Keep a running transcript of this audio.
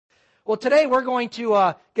Well, today we're going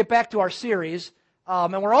to get back to our series,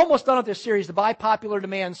 and we're almost done with this series, the By Popular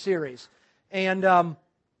Demand series. And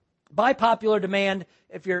by popular demand,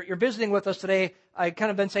 if you're visiting with us today, I kind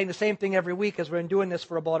of been saying the same thing every week as we've been doing this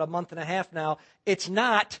for about a month and a half now. It's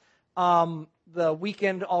not the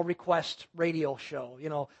weekend all request radio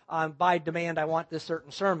show, by demand I want this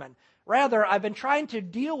certain sermon. Rather, I've been trying to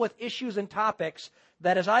deal with issues and topics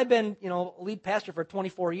that, as I've been, lead pastor for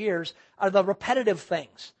 24 years, are the repetitive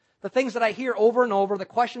things. The things that I hear over and over, the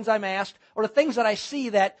questions I'm asked, or the things that I see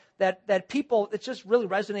that people, it just really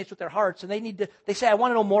resonates with their hearts, and they say, I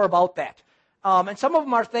want to know more about that. And some of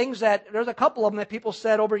them are things that, there's a couple of them that people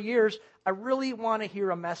said over years, I really want to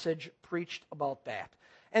hear a message preached about that.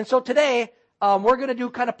 And so today, we're going to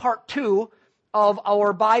do kind of part 2 of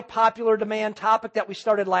our by popular demand topic that we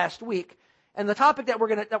started last week. And the topic that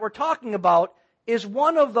we're talking about is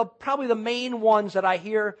one of probably the main ones that I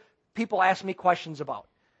hear people ask me questions about.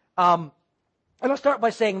 And I'll start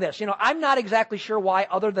by saying this. I'm not exactly sure why,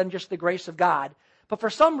 other than just the grace of God. But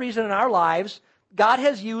for some reason in our lives, God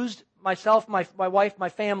has used myself, my wife, my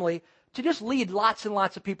family, to just lead lots and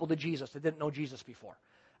lots of people to Jesus that didn't know Jesus before.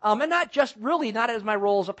 And not as my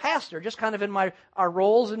role as a pastor, just kind of in our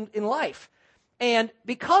roles in life. And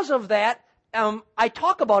because of that, I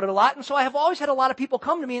talk about it a lot. And so I have always had a lot of people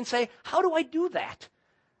come to me and say, how do I do that?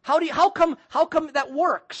 How come that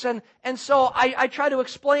works? And so I try to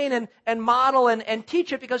explain and model and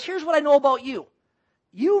teach it, because here's what I know about you.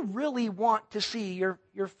 You really want to see your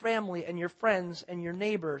family and your friends and your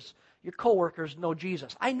neighbors, your coworkers know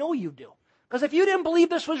Jesus. I know you do. Because if you didn't believe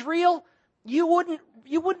this was real, you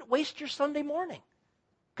wouldn't waste your Sunday morning.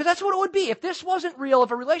 Because that's what it would be. If this wasn't real, if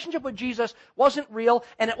a relationship with Jesus wasn't real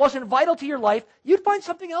and it wasn't vital to your life, you'd find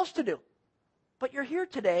something else to do. But you're here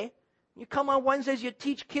today. You come on Wednesdays, you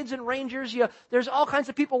teach kids and rangers. There's all kinds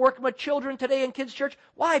of people working with children today in kids' church.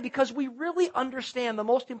 Why? Because we really understand the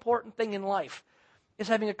most important thing in life is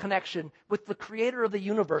having a connection with the creator of the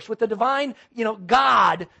universe, with the divine,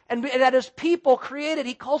 God. And that as people created,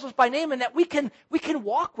 He calls us by name, and that we can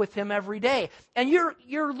walk with Him every day. And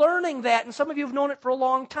you're learning that, and some of you have known it for a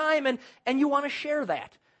long time, and you want to share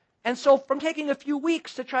that. And so from taking a few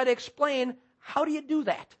weeks to try to explain, how do you do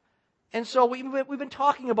that? And so we've been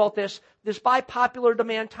talking about this by popular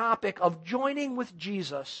demand topic of joining with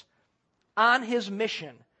Jesus on His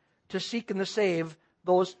mission to seek and to save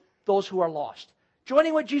those who are lost.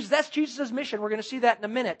 Joining with Jesus, that's Jesus' mission. We're going to see that in a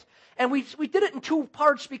minute. And we did it in 2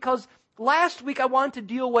 parts, because last week I wanted to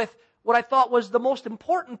deal with what I thought was the most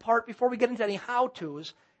important part before we get into any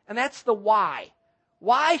how-tos, and that's the why.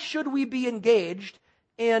 Why should we be engaged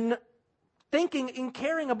in thinking, in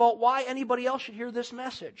caring about why anybody else should hear this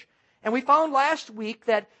message? And we found last week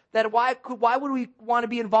that why would we want to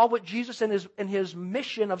be involved with Jesus in his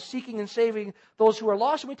mission of seeking and saving those who are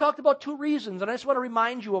lost? And we talked about 2 reasons, and I just want to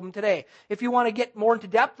remind you of them today. If you want to get more into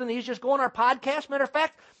depth than these, just go on our podcast. Matter of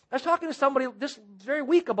fact, I was talking to somebody this very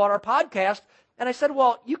week about our podcast, and I said,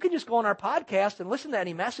 well, you can just go on our podcast and listen to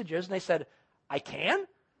any messages. And they said, I can?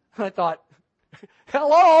 And I thought,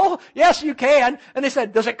 hello, yes, you can. And they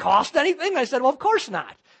said, does it cost anything? I said, well, of course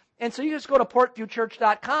not. And so you just go to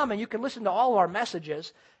portviewchurch.com and you can listen to all of our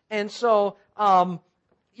messages. And so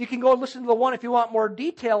you can go listen to the one if you want more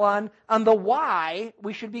detail on the why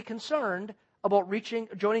we should be concerned about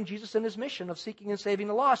joining Jesus in His mission of seeking and saving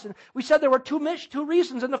the lost. And we said there were 2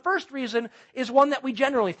 reasons. And the first reason is one that we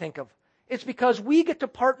generally think of. It's because we get to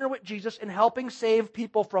partner with Jesus in helping save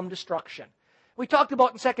people from destruction. We talked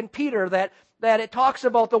about in 2 Peter that it talks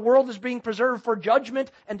about the world is being preserved for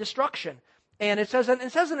judgment and destruction. And it says in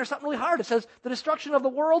there something really hard. It says the destruction of the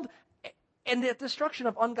world and the destruction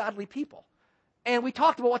of ungodly people. And we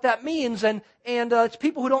talked about what that means. And it's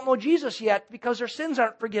people who don't know Jesus yet because their sins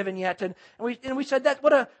aren't forgiven yet. And we said that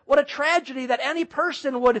what a tragedy that any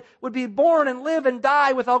person would be born and live and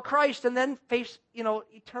die without Christ and then face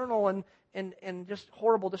eternal and just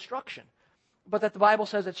horrible destruction. But that the Bible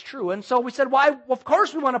says it's true. And so we said, why? Well, of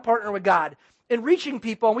course we want to partner with God in reaching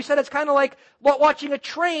people. And we said it's kind of like watching a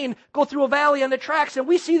train go through a valley on the tracks, and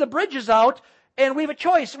we see the bridges out, and we have a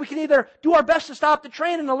choice. We can either do our best to stop the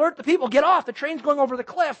train and alert the people, get off, the train's going over the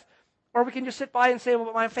cliff, or we can just sit by and say,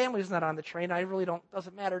 well, my family's not on the train.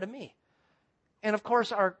 Doesn't matter to me. And of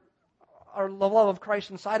course, the love of Christ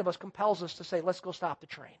inside of us compels us to say, let's go stop the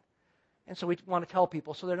train. And so we want to tell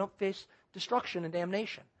people so they don't face destruction and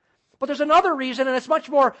damnation. But there's another reason, and it's much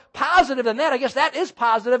more positive than that. I guess that is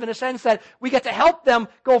positive in a sense that we get to help them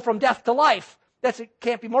go from death to life. It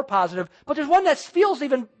can't be more positive. But there's one that feels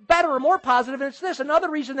even better or more positive, and it's this. Another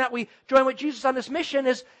reason that we join with Jesus on this mission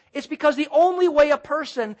is because the only way a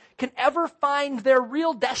person can ever find their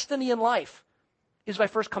real destiny in life is by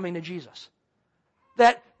first coming to Jesus.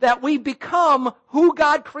 That we become who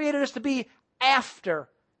God created us to be after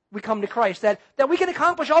we come to Christ. That we can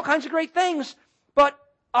accomplish all kinds of great things, but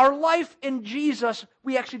our life in Jesus,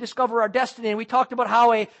 we actually discover our destiny. And we talked about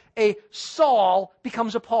how a Saul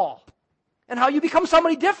becomes a Paul. And how you become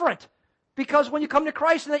somebody different. Because when you come to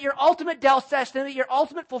Christ, and that your ultimate destiny, that your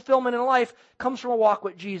ultimate fulfillment in life comes from a walk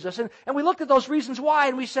with Jesus. And we looked at those reasons why,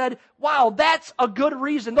 and we said, wow, that's a good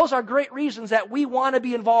reason. Those are great reasons that we want to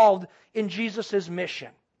be involved in Jesus' mission.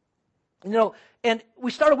 You know, and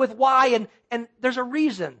we started with why, and there's a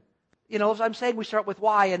reason. You know, as I'm saying, we start with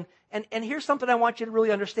why. And here's something I want you to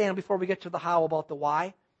really understand before we get to the how about the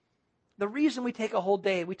why. The reason we took a whole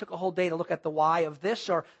day to look at the why of this,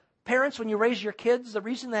 or parents, when you raise your kids, the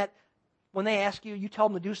reason that when they ask you, you tell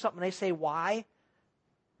them to do something, they say why,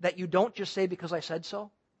 that you don't just say because I said so.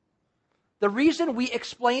 The reason we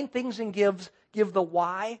explain things and give the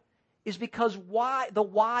why is because the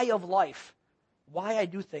why of life, why I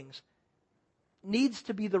do things, needs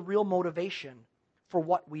to be the real motivation for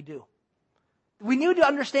what we do. We need to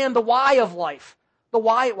understand the why of life. The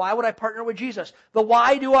why would I partner with Jesus? The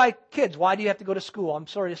why kids, why do you have to go to school? I'm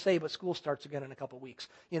sorry to say, but school starts again in a couple of weeks.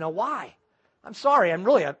 You know, why? I'm sorry, I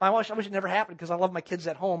wish it never happened because I love my kids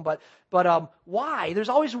at home, but why? There's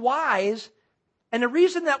always whys. And the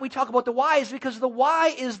reason that we talk about the why is because the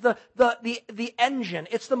why is the engine.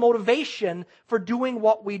 It's the motivation for doing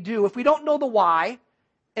what we do. If we don't know the why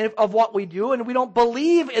of what we do, and we don't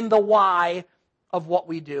believe in the why of what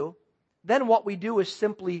we do, then what we do is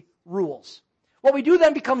simply rules. What we do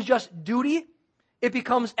then becomes just duty. It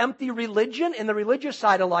becomes empty religion in the religious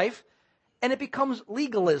side of life, and it becomes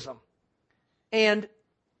legalism. And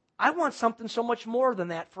I want something so much more than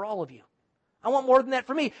that for all of you. I want more than that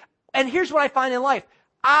for me. And here's what I find in life.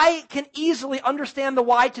 I can easily understand the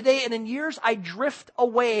why today, and in years I drift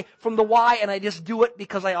away from the why, and I just do it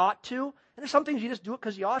because I ought to. And there's some things you just do it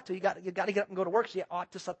because you ought to. You got to get up and go to work, so you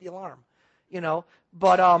ought to set the alarm. You know,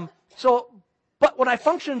 but when I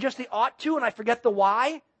function in just the ought to, and I forget the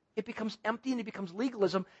why, it becomes empty and it becomes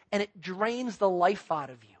legalism, and it drains the life out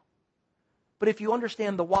of you. But if you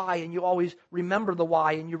understand the why, and you always remember the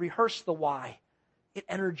why, and you rehearse the why, it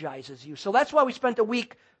energizes you. So that's why we spent a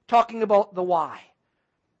week talking about the why.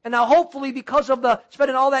 And now hopefully because of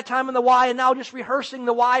spending all that time on the why, and now just rehearsing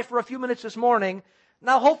the why for a few minutes this morning,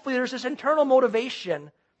 now hopefully there's this internal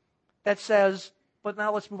motivation that says, but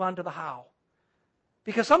now let's move on to the how.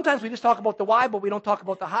 Because sometimes we just talk about the why, but we don't talk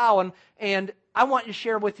about the how. And I want to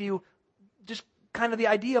share with you just kind of the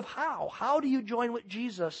idea of how. How do you join with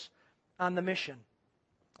Jesus on the mission?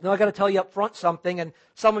 Now I got to tell you up front something, and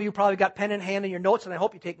some of you probably got pen in hand in your notes, and I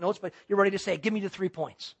hope you take notes, but you're ready to say, give me the 3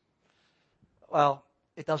 points. Well,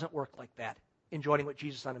 it doesn't work like that in joining with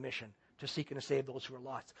Jesus on a mission to seek and to save those who are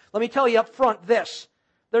lost. Let me tell you up front this.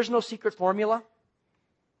 There's no secret formula.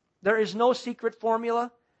 There is no secret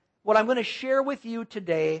formula. What I'm going to share with you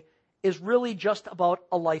today is really just about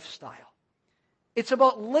a lifestyle. It's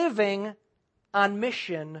about living on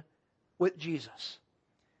mission with Jesus.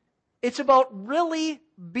 It's about really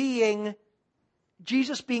being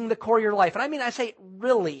Jesus being the core of your life. And I mean, I say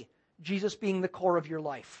really Jesus being the core of your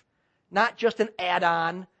life. Not just an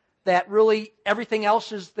add-on that really everything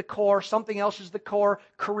else is the core, something else is the core,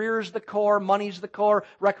 career is the core, money's the core,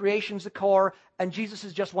 recreation's the core, and Jesus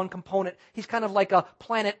is just one component. He's kind of like a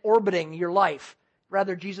planet orbiting your life.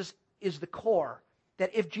 Rather, Jesus is the core.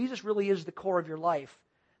 That if Jesus really is the core of your life,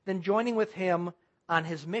 then joining with Him on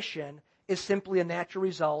His mission is simply a natural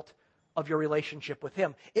result of your relationship with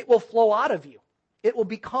Him. It will flow out of you. It will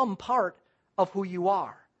become part of who you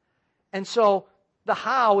are. And so the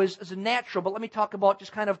how is natural, but let me talk about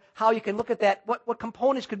just kind of how you can look at that, what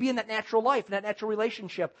components could be in that natural life, in that natural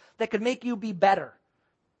relationship that could make you be better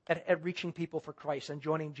at reaching people for Christ and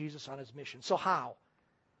joining Jesus on His mission. So how?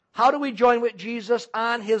 How do we join with Jesus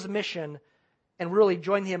on His mission and really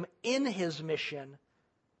join Him in His mission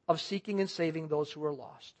of seeking and saving those who are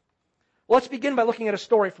lost? Well, let's begin by looking at a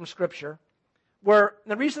story from Scripture where,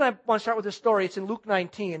 the reason I want to start with this story, it's in Luke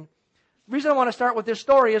 19. The reason I want to start with this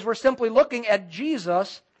story is we're simply looking at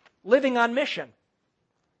Jesus living on mission.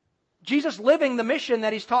 Jesus living the mission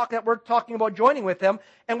that we're talking about joining with Him,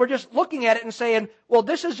 and we're just looking at it and saying, well,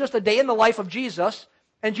 this is just a day in the life of Jesus,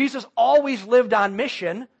 and Jesus always lived on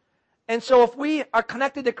mission. And so if we are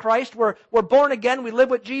connected to Christ, we're born again, we live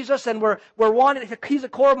with Jesus, and we're one, He's the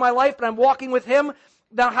core of my life, and I'm walking with Him.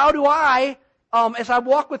 Now how do I, as I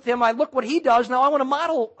walk with Him, I look what He does, now I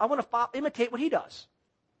want to imitate what He does.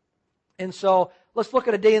 And so let's look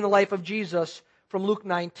at a day in the life of Jesus from Luke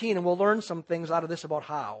 19, and we'll learn some things out of this about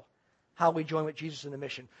how we join with Jesus in the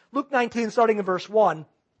mission. Luke 19, starting in verse 1.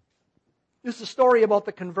 This is a story about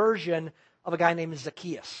the conversion of a guy named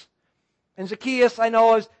Zacchaeus. And Zacchaeus, I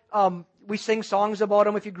know, is we sing songs about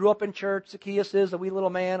him. If you grew up in church, Zacchaeus is a wee little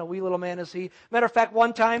man is he. Matter of fact,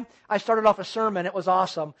 one time I started off a sermon. It was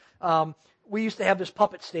awesome. We used to have this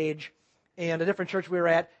puppet stage in a different church we were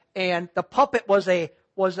at, and the puppet was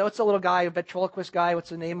what's the little guy, a ventriloquist guy? What's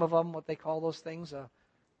the name of them? What they call those things?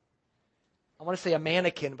 I want to say a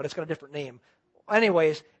mannequin, but it's got a different name.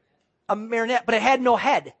 Anyways, a marionette, but it had no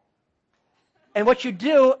head. And what you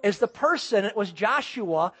do is the person, it was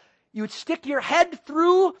Joshua, you would stick your head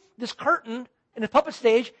through this curtain in the puppet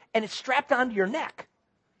stage, and it's strapped onto your neck.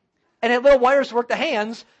 And it had little wires to work the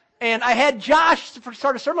hands. And I had Josh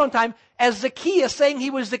start a sermon one time as Zacchaeus, saying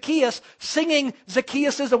he was Zacchaeus, singing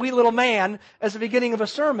Zacchaeus is a wee little man as the beginning of a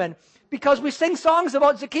sermon. Because we sing songs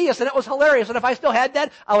about Zacchaeus, and it was hilarious. And if I still had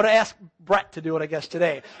that, I would have asked Brett to do it, I guess,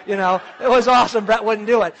 today. You know, it was awesome. Brett wouldn't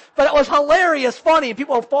do it. But it was hilarious, funny.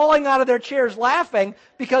 People were falling out of their chairs laughing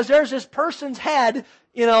because there's this person's head,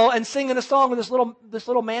 you know, and singing a song with this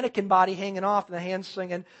little mannequin body hanging off and the hands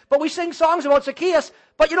singing. But we sing songs about Zacchaeus.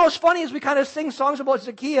 But you know what's funny is we kind of sing songs about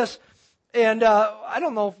Zacchaeus, and I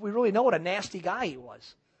don't know if we really know what a nasty guy he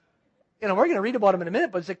was. You know, we're going to read about him in a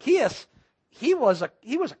minute, but Zacchaeus, he was a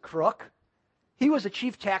crook. He was a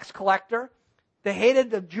chief tax collector.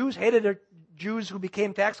 The Jews hated the Jews who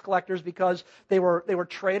became tax collectors because they were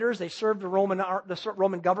traitors. They served the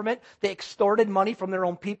Roman government. They extorted money from their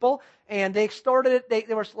own people, and they extorted it.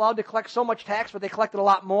 They were allowed to collect so much tax, but they collected a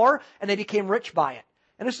lot more, and they became rich by it.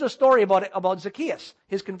 And this is a story about Zacchaeus,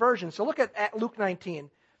 his conversion. So look at Luke 19, and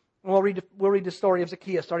we'll read the story of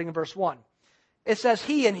Zacchaeus starting in verse 1. It says,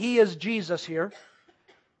 he is Jesus here,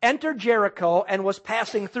 entered Jericho and was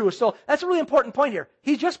passing through. So that's a really important point here.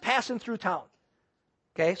 He's just passing through town.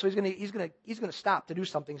 Okay, so he's gonna stop to do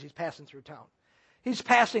something as he's passing through town. He's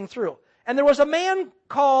passing through. And there was a man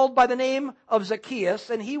called by the name of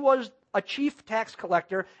Zacchaeus, and he was a chief tax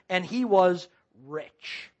collector, and he was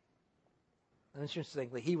rich. And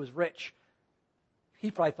interestingly, he was rich. He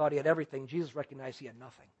probably thought he had everything. Jesus recognized he had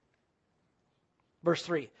nothing. Verse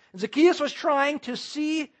 3. Zacchaeus was trying to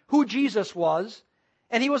see who Jesus was,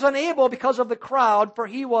 and he was unable because of the crowd, for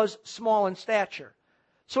he was small in stature.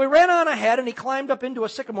 So he ran on ahead, and he climbed up into a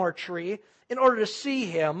sycamore tree in order to see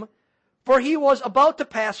him, for he was about to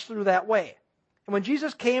pass through that way. And when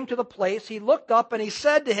Jesus came to the place, he looked up and he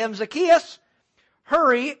said to him, Zacchaeus,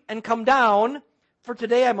 hurry and come down, for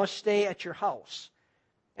today I must stay at your house.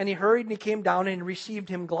 And he hurried and he came down and received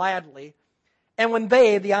him gladly. And when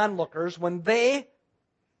they, the onlookers, when they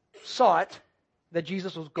saw it, that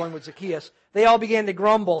Jesus was going with Zacchaeus, they all began to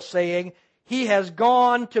grumble, saying, he has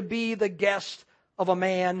gone to be the guest of a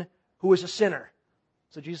man who is a sinner.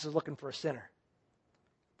 So Jesus is looking for a sinner.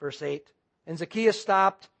 Verse 8, and Zacchaeus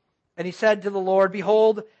stopped, and he said to the Lord,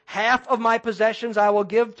 behold, half of my possessions I will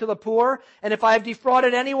give to the poor, and if I have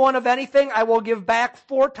defrauded anyone of anything, I will give back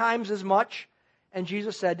 4 times as much. And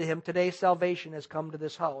Jesus said to him, today salvation has come to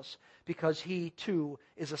this house, because he too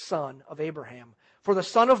is a son of Abraham. For the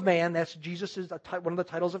Son of Man, that's Jesus is one of the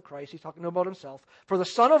titles of Christ, he's talking about himself. For the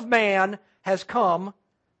Son of Man has come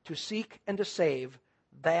to seek and to save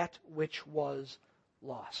that which was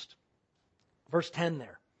lost. Verse 10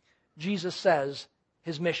 there. Jesus says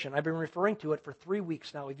his mission. I've been referring to it for 3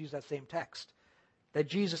 weeks now. We've used that same text. That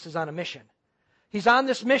Jesus is on a mission. He's on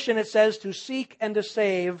this mission, it says, to seek and to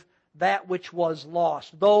save that which was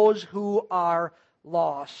lost. Those who are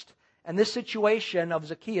lost. And this situation of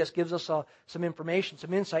Zacchaeus gives us some information,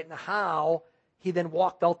 some insight into how he then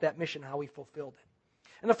walked out that mission, how he fulfilled it.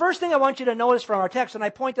 And the first thing I want you to notice from our text, and I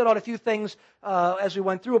pointed out a few things as we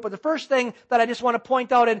went through it, but the first thing that I just want to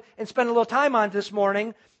point out and spend a little time on this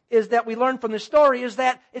morning is that we learn from this story is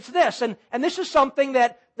that it's this. And this is something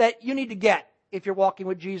that you need to get if you're walking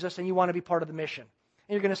with Jesus and you want to be part of the mission.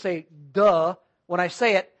 And you're going to say, duh, when I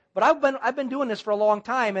say it. But I've been doing this for a long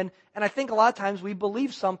time, and I think a lot of times we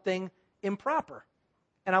believe something improper.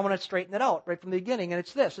 And I want to straighten it out right from the beginning. And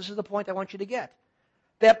it's this. This is the point I want you to get.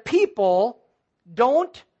 That people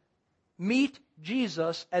don't meet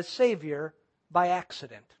Jesus as Savior by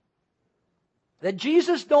accident. That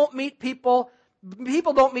Jesus don't meet people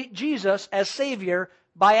don't meet Jesus as Savior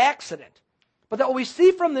by accident. But that what we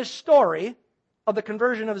see from this story of the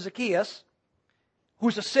conversion of Zacchaeus,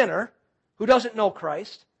 who's a sinner, who doesn't know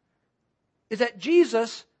Christ, is that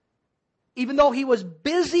Jesus, even though he was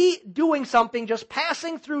busy doing something, just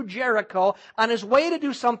passing through Jericho on his way to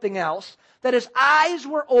do something else, that his eyes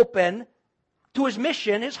were open to his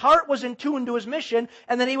mission, his heart was in tune to his mission,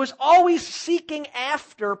 and that he was always seeking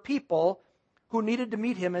after people who needed to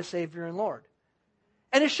meet him as Savior and Lord.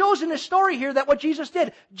 And it shows in this story here that what Jesus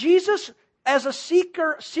did, Jesus as a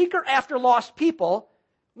seeker after lost people,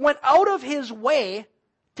 went out of his way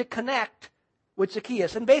to connect with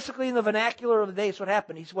Zacchaeus. And basically in the vernacular of the day, it's what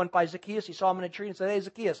happened. He went by Zacchaeus, he saw him in a tree and said, "Hey,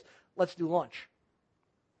 Zacchaeus, let's do lunch."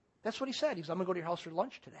 That's what he said. He said, "I'm going to go to your house for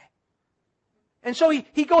lunch today." And so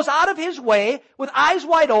he goes out of his way with eyes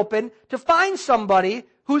wide open to find somebody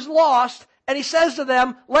who's lost, and he says to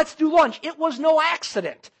them, "Let's do lunch." It was no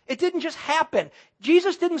accident. It didn't just happen.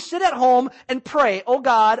 Jesus didn't sit at home and pray, "Oh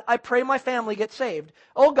God, I pray my family gets saved.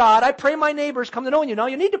 Oh God, I pray my neighbors come to know you." No,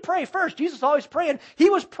 you need to pray first. Jesus is always praying. He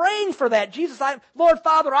was praying for that. Lord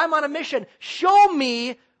Father, I'm on a mission. Show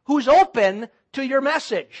me who's open to your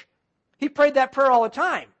message. He prayed that prayer all the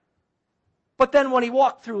time. But then when he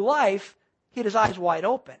walked through life, he had his eyes wide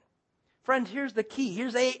open. Friends, here's the key.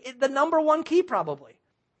 Here's the number one key probably.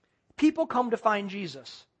 People come to find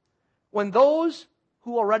Jesus when those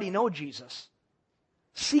who already know Jesus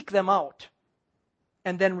seek them out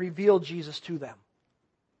and then reveal Jesus to them.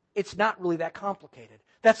 It's not really that complicated.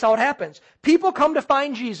 That's how it happens. People come to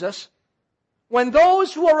find Jesus when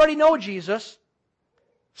those who already know Jesus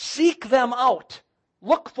seek them out,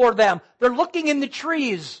 look for them. They're looking in the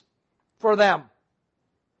trees for them.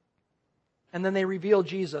 And then they reveal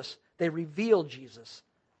Jesus. They reveal Jesus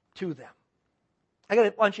to them. I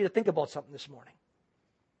want you to think about something this morning.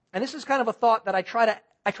 And this is kind of a thought that I try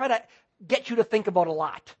to get you to think about a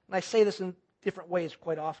lot. And I say this in different ways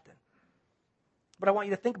quite often. But I want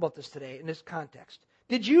you to think about this today in this context.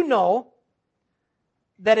 Did you know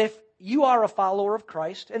that if you are a follower of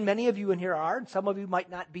Christ, and many of you in here are, and some of you might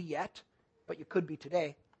not be yet, but you could be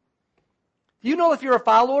today. Do you know if you're a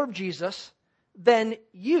follower of Jesus, then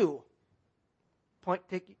you,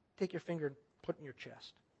 take your finger and put it in your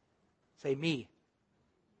chest. Say, me.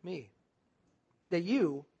 Me. That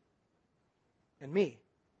you and me.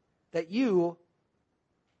 That you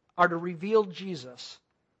are to reveal Jesus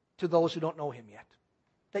to those who don't know him yet.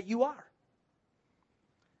 That you are.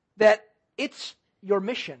 That it's your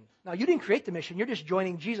mission. Now, you didn't create the mission. You're just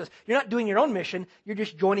joining Jesus. You're not doing your own mission. You're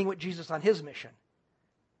just joining with Jesus on his mission.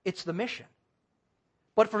 It's the mission.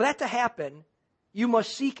 But for that to happen, you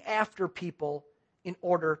must seek after people in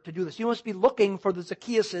order to do this. You must be looking for the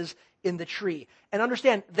Zacchaeuses in the tree. And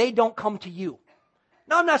understand, they don't come to you.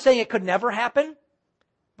 Now, I'm not saying it could never happen,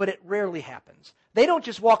 but it rarely happens. They don't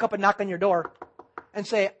just walk up and knock on your door and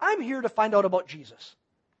say, "I'm here to find out about Jesus."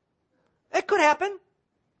 It could happen.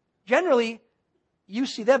 Generally, you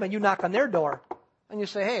see them and you knock on their door and you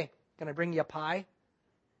say, "Hey, can I bring you a pie?"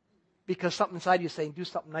 Because something inside you is saying, do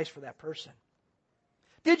something nice for that person.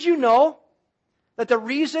 Did you know that the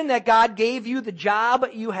reason that God gave you the job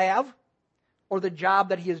you have, or the job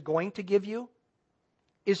that he is going to give you,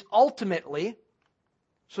 is ultimately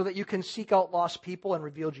so that you can seek out lost people and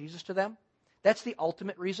reveal Jesus to them? That's the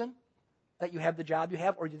ultimate reason that you have the job you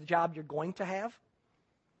have, or the job you're going to have.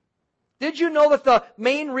 Did you know that the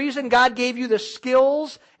main reason God gave you the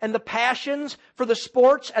skills and the passions for the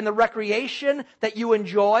sports and the recreation that you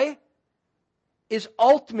enjoy is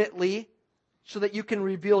ultimately so that you can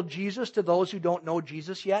reveal Jesus to those who don't know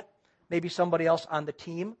Jesus yet? Maybe somebody else on the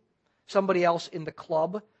team, somebody else in the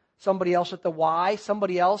club, somebody else at the Y,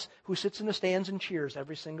 somebody else who sits in the stands and cheers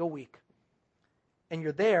every single week. And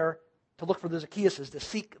you're there to look for the Zacchaeuses, to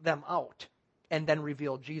seek them out, and then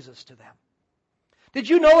reveal Jesus to them. Did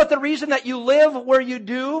you know that the reason that you live where you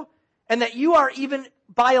do, and that you are even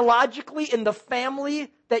biologically in the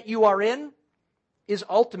family that you are in, is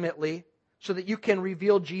ultimately so that you can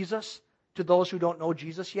reveal Jesus to those who don't know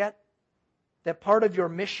Jesus yet? That part of your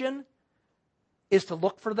mission is to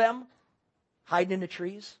look for them hiding in the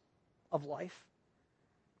trees of life?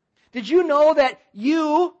 Did you know that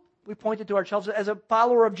you, we pointed to ourselves as a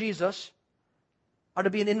follower of Jesus, are to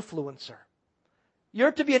be an influencer?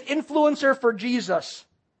 You're to be an influencer for Jesus.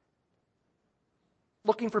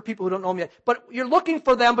 Looking for people who don't know him yet. But you're looking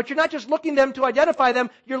for them, but you're not just looking them to identify them.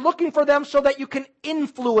 You're looking for them so that you can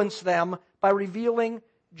influence them by revealing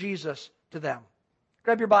Jesus to them.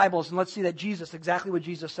 Grab your Bibles and let's see that Jesus, exactly what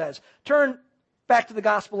Jesus says. Turn back to the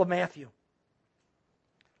Gospel of Matthew.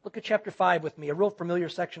 Look at chapter 5 with me, a real familiar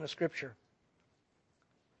section of Scripture.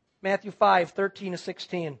 Matthew 5, 13 to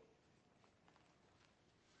 16.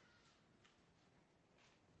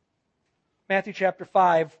 Matthew chapter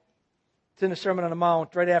 5, it's in the Sermon on the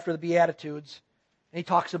Mount, right after the Beatitudes. And he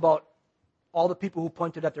talks about all the people who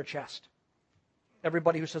pointed at their chest.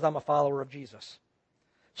 Everybody who says, "I'm a follower of Jesus."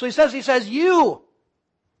 So he says, you,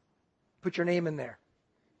 put your name in there.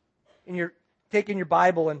 And you're taking your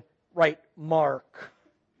Bible and write Mark,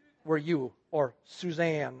 where you, or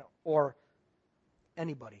Suzanne, or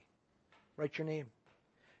anybody. Write your name.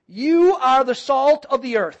 You are the salt of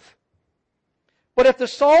the earth. But if the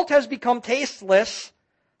salt has become tasteless,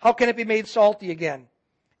 how can it be made salty again?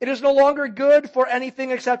 It is no longer good for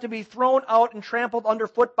anything except to be thrown out and trampled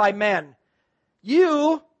underfoot by men.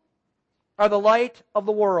 You are the light of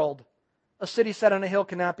the world. A city set on a hill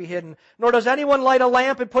cannot be hidden. Nor does anyone light a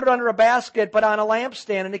lamp and put it under a basket, but on a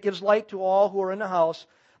lampstand, and it gives light to all who are in the house.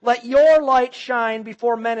 Let your light shine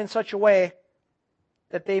before men in such a way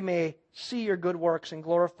that they may see your good works and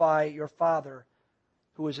glorify your Father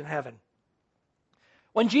who is in heaven.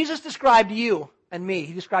 When Jesus described you and me,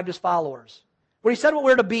 he described his followers. When he said what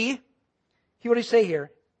we're to be, what did he say here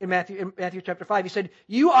in Matthew chapter 5? He said,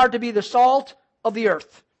 you are to be the salt of the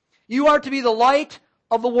earth. You are to be the light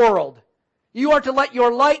of the world. You are to let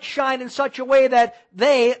your light shine in such a way that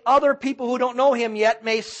other people who don't know him yet,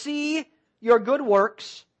 may see your good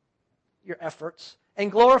works, your efforts,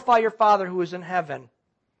 and glorify your Father who is in heaven.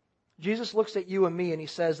 Jesus looks at you and me and he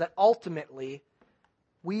says that ultimately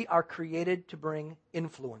we are created to bring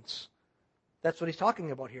influence. That's what he's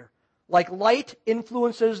talking about here. Like light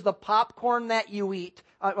influences the popcorn that you eat,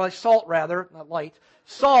 salt rather, not light.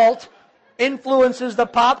 Salt influences the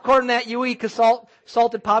popcorn that you eat, because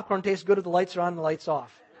salted popcorn tastes good if the lights are on and the lights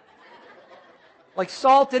off. Like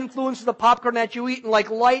salt influences the popcorn that you eat, and like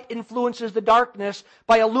light influences the darkness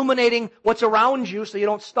by illuminating what's around you so you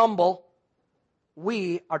don't stumble.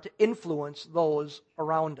 We are to influence those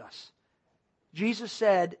around us. Jesus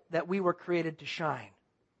said that we were created to shine.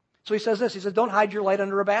 So he says this, he says, don't hide your light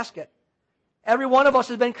under a basket. Every one of us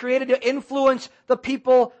has been created to influence the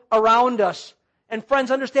people around us. And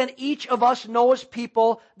friends, understand, each of us knows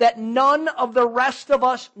people that none of the rest of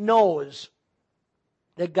us knows.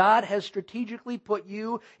 That God has strategically put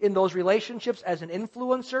you in those relationships as an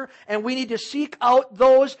influencer, and we need to seek out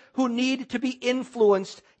those who need to be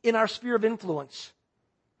influenced in our sphere of influence.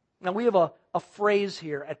 Now, we have a phrase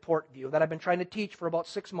here at Portview that I've been trying to teach for about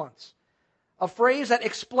 6 months. A phrase that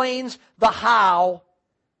explains the how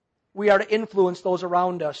we are to influence those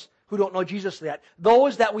around us who don't know Jesus yet.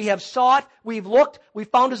 Those that we have sought, we've looked, we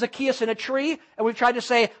found Zacchaeus in a tree, and we've tried to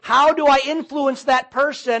say, how do I influence that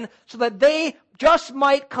person so that they just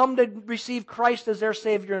might come to receive Christ as their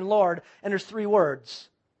Savior and Lord? And there's 3 words.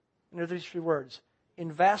 And there's these 3 words.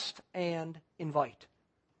 Invest and invite.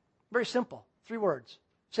 Very simple. 3 words.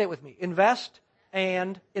 Say it with me. Invest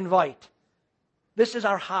and invite. This is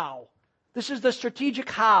our how. This is the strategic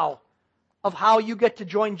how of how you get to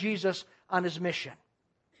join Jesus on his mission.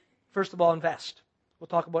 First of all, invest. We'll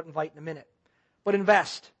talk about invite in a minute. But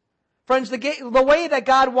invest. Friends, the way that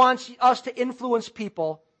God wants us to influence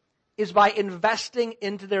people is by investing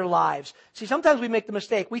into their lives. See, sometimes we make the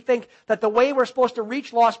mistake. We think that the way we're supposed to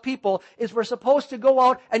reach lost people is we're supposed to go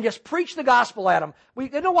out and just preach the gospel at them.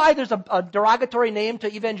 You know why there's a derogatory name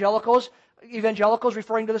to evangelicals? Evangelicals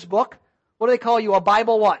referring to this book? What do they call you? A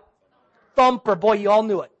Bible what? Thumper. Boy, you all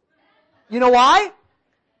knew it. You know why?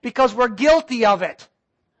 Because we're guilty of it.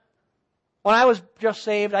 When I was just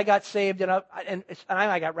saved, I got saved, and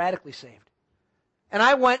I got radically saved. And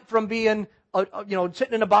I went from being,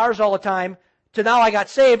 sitting in the bars all the time to now I got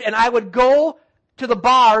saved, and I would go to the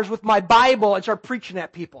bars with my Bible and start preaching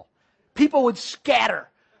at people. People would scatter.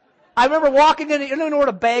 I remember walking in, you know where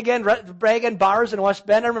the Bag End bars in West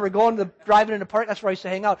Bend? I remember driving in the park. That's where I used to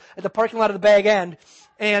hang out, at the parking lot of the Bag End.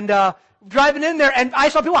 And driving in there, and I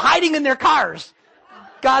saw people hiding in their cars.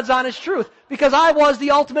 God's honest truth. Because I was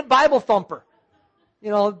the ultimate Bible thumper.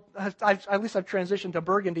 At least I've transitioned to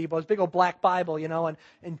burgundy, but it was a big old black Bible,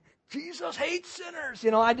 and Jesus hates sinners.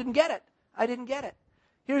 I didn't get it.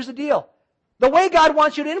 Here's the deal. The way God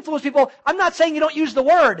wants you to influence people, I'm not saying you don't use the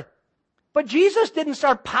word. But Jesus didn't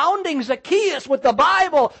start pounding Zacchaeus with the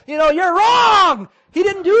Bible. You're wrong. He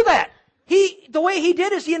didn't do that. The way he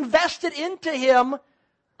did is he invested into him,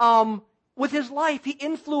 with his life. He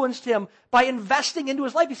influenced him by investing into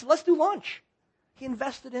his life. He said, let's do lunch. He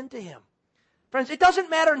invested into him. Friends, it doesn't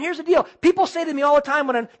matter, and here's the deal. People say to me all the time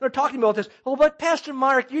when they're talking about this, oh, but Pastor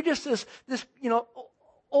Mark, you're just this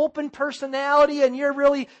open personality, and you're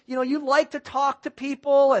really, you like to talk to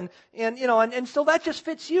people, and so that just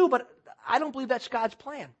fits you, but I don't believe that's God's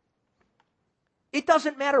plan. It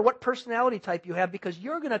doesn't matter what personality type you have, because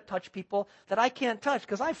you're going to touch people that I can't touch,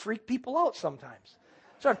 because I freak people out sometimes.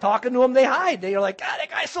 Start talking to them, they hide. They're like, God,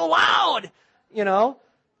 that guy's so loud,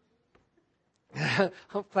 I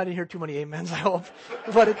didn't hear too many amens, I hope.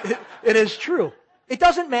 But it is true. It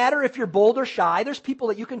doesn't matter if you're bold or shy. There's people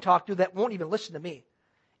that you can talk to that won't even listen to me.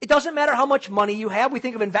 It doesn't matter how much money you have. We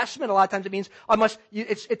think of investment. A lot of times it means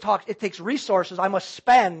it takes resources. I must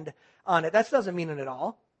spend on it. That doesn't mean it at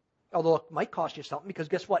all. Although it might cost you something, because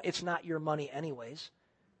guess what? It's not your money anyways.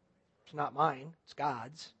 It's not mine. It's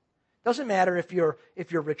God's. It doesn't matter if you're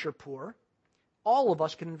rich or poor. all of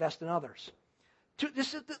us can invest in others. Get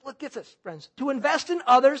this, friends. To invest in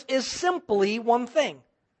others is simply one thing.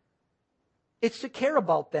 It's to care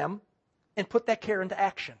about them and put that care into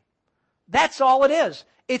action. That's all it is.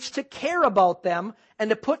 It's to care about them and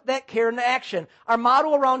to put that care into action. Our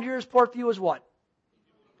motto around here is Portview is what?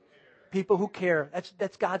 People who care.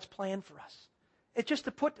 That's God's plan for us. It's just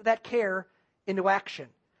to put that care into action.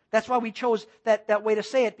 That's why we chose that way to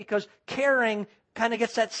say it, because caring kind of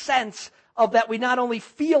gets that sense of that we not only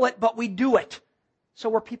feel it, but we do it. So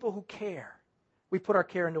we're people who care. We put our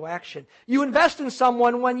care into action. You invest in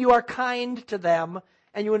someone when you are kind to them,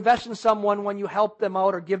 and you invest in someone when you help them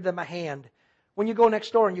out or give them a hand. When you go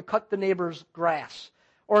next door and you cut the neighbor's grass.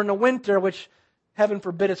 Or in the winter, which heaven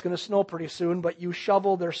forbid it's going to snow pretty soon, but you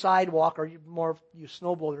shovel their sidewalk, or you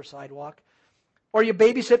snowblow their sidewalk. Or you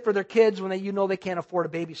babysit for their kids when you know they can't afford a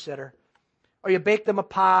babysitter. Or you bake them a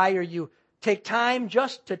pie, or you take time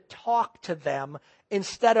just to talk to them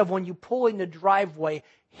instead of when you pull in the driveway,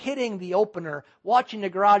 hitting the opener, watching the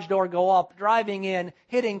garage door go up, driving in,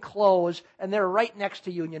 hitting close, and they're right next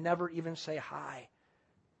to you and you never even say hi.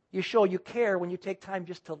 You show you care when you take time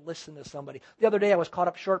just to listen to somebody. The other day I was caught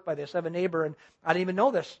up short by this. I have a neighbor, and I didn't even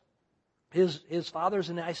know this. His father's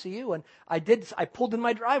in the ICU, and I pulled in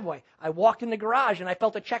my driveway. I walked in the garage, and I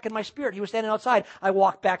felt a check in my spirit. He was standing outside. I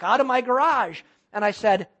walked back out of my garage, and I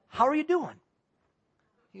said, "How are you doing?"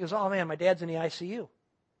 He goes, "Oh, man, my dad's in the ICU."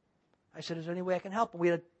 I said, "Is there any way I can help?" And we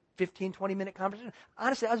had a 15, 20-minute conversation.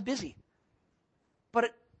 Honestly, I was busy.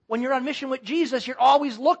 But when you're on mission with Jesus, you're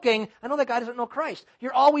always looking. I know that guy doesn't know Christ.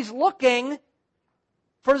 You're always looking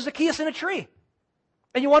for Zacchaeus in a tree.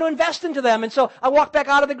 And you want to invest into them. And so I walked back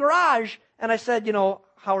out of the garage, and I said,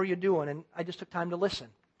 "How are you doing?" And I just took time to listen.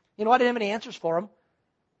 I didn't have any answers for him.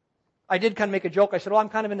 I did kind of make a joke. I said, "Well, I'm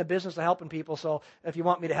kind of in the business of helping people, so if you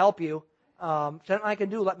want me to help you, something I can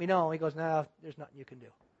do, let me know." He goes, "No, there's nothing you can do."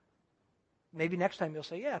 Maybe next time you'll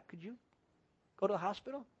say, "Yeah, could you go to the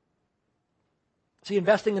hospital?" See,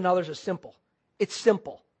 investing in others is simple. It's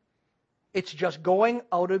simple. It's just going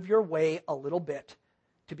out of your way a little bit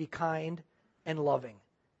to be kind and loving.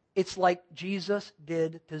 It's like Jesus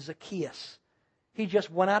did to Zacchaeus. He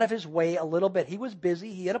just went out of his way a little bit. He was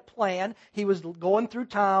busy. He had a plan. He was going through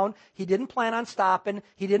town. He didn't plan on stopping.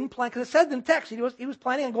 He didn't plan, because it said in the text, he was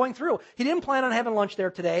planning on going through. He didn't plan on having lunch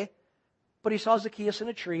there today. But he saw Zacchaeus in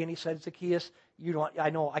a tree, and he said, "Zacchaeus, I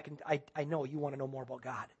know you want to know more about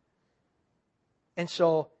God." And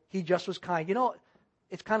so he just was kind.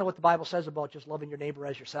 It's kind of what the Bible says about just loving your neighbor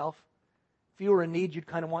as yourself. If you were in need, you'd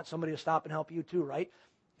kind of want somebody to stop and help you too, right?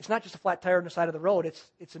 It's not just a flat tire on the side of the road.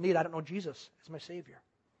 It's a need. I don't know Jesus as my Savior.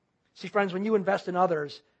 See, friends, when you invest in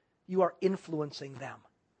others, you are influencing them.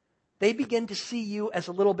 They begin to see you as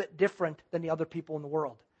a little bit different than the other people in the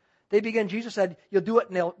world. Jesus said, you'll do it,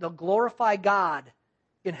 and they'll glorify God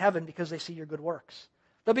in heaven because they see your good works.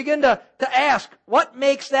 They'll begin to ask, what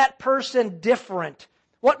makes that person different?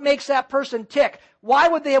 What makes that person tick? Why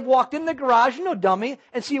would they have walked in the garage, dummy,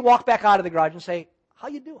 and see you walk back out of the garage and say, "How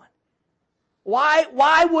you doing?"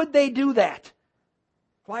 Why would they do that?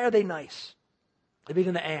 Why are they nice? They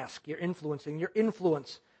begin to ask. You're influencing. Your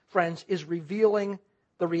influence, friends, is revealing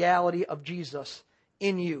the reality of Jesus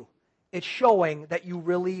in you. It's showing that you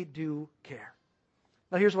really do care.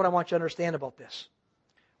 Now, here's what I want you to understand about this.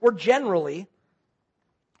 We're generally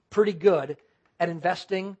pretty good at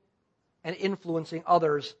investing and influencing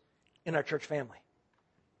others in our church family.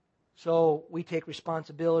 So we take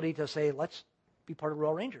responsibility to say, let's be part of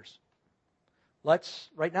Royal Rangers.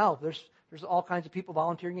 Right now, there's all kinds of people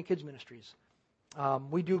volunteering in kids' ministries.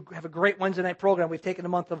 We do have a great Wednesday night program. We've taken the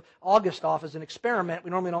month of August off as an experiment. We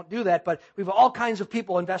normally don't do that, but we have all kinds of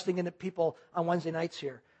people investing in people on Wednesday nights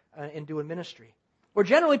here and doing ministry. We're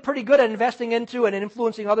generally pretty good at investing into and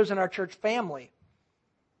influencing others in our church family.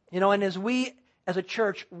 And as we, as a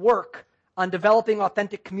church, work on developing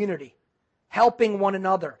authentic community, helping one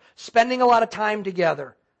another, spending a lot of time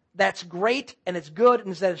together, that's great, and it's good, and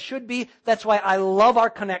as it should be. That's why I love our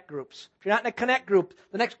Connect groups. If you're not in a Connect group,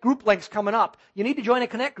 the next group link's coming up. You need to join a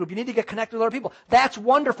Connect group. You need to get connected with other people. That's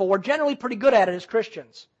wonderful. We're generally pretty good at it as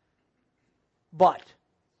Christians. But,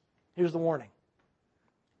 here's the warning.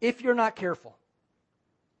 If you're not careful,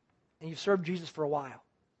 and you've served Jesus for a while,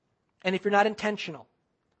 and if you're not intentional,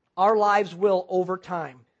 our lives will, over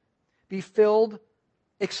time, be filled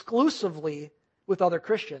exclusively with other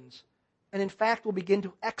Christians, and in fact will begin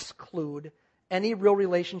to exclude any real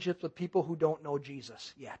relationships with people who don't know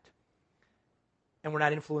Jesus yet. And we're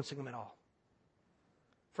not influencing them at all.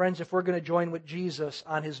 Friends, if we're going to join with Jesus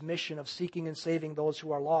on his mission of seeking and saving those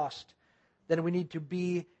who are lost, then we need to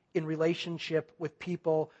be in relationship with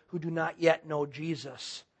people who do not yet know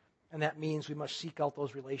Jesus. And that means we must seek out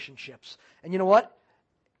those relationships. And you know what?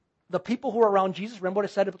 The people who were around Jesus, remember what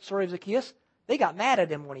I said about the story of Zacchaeus? They got mad at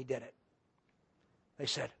him when he did it. They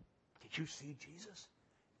said, did you see Jesus?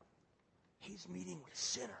 He's meeting with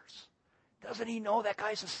sinners. Doesn't he know that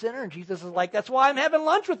guy's a sinner? And Jesus is like, that's why I'm having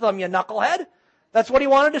lunch with them, you knucklehead. That's what he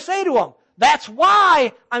wanted to say to him. That's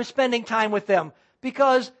why I'm spending time with them.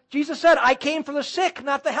 Because Jesus said, I came for the sick,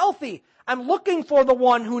 not the healthy. I'm looking for the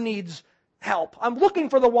one who needs help. I'm looking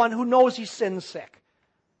for the one who knows he's sin sick.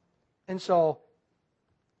 And so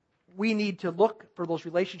we need to look for those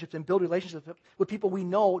relationships and build relationships with people we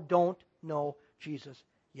know don't know Jesus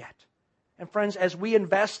yet. And friends, as we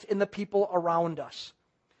invest in the people around us,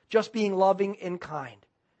 just being loving and kind,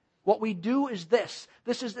 what we do is this.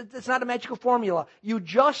 It's not a magical formula. You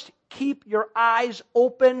just keep your eyes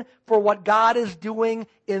open for what God is doing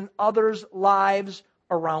in others' lives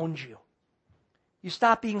around you. You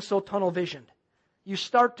stop being so tunnel visioned. You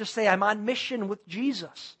start to say, I'm on mission with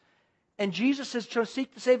Jesus. And Jesus is to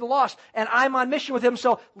seek to save the lost. And I'm on mission with him.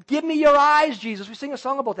 So give me your eyes, Jesus. We sing a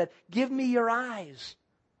song about that. Give me your eyes.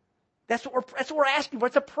 That's what we're asking for.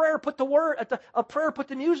 It's a prayer. Put the word, a prayer, put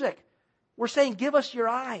the music. We're saying, give us your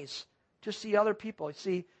eyes to see other people.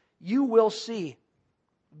 See, you will see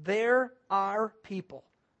there are people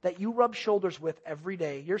that you rub shoulders with every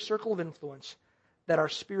day, your circle of influence, that are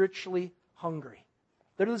spiritually hungry.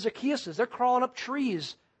 They're the Zacchaeuses. They're crawling up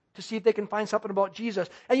trees to see if they can find something about Jesus.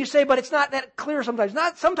 And you say, but it's not that clear sometimes.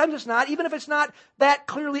 Sometimes it's not, even if it's not that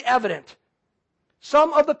clearly evident.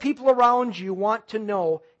 Some of the people around you want to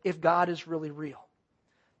know if God is really real.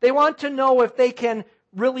 They want to know if they can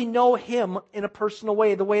really know him in a personal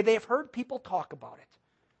way, the way they've heard people talk about it.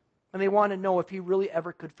 And they want to know if he really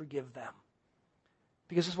ever could forgive them.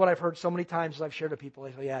 Because this is what I've heard so many times as I've shared with people.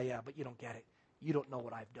 They say, yeah, but you don't get it. You don't know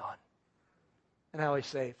what I've done. And I always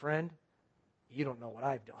say, friend, you don't know what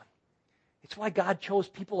I've done. It's why God chose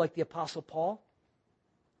people like the Apostle Paul,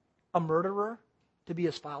 a murderer, to be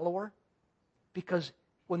his follower. Because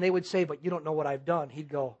when they would say, but you don't know what I've done, he'd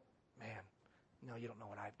go, man, no, you don't know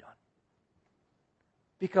what I've done.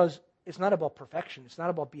 Because it's not about perfection. It's not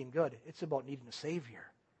about being good. It's about needing a Savior.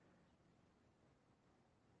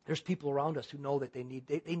 There's people around us who know that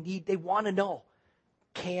they want to know,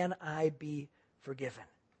 can I be forgiven?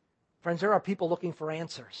 Friends, there are people looking for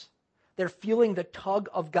answers. They're feeling the tug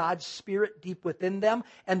of God's Spirit deep within them,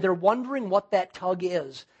 and they're wondering what that tug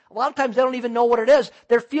is. A lot of times they don't even know what it is.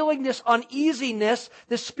 They're feeling this uneasiness,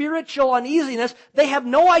 this spiritual uneasiness. They have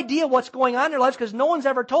no idea what's going on in their lives because no one's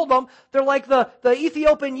ever told them. They're like the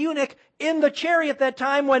Ethiopian eunuch in the chariot that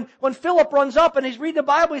time when Philip runs up and he's reading the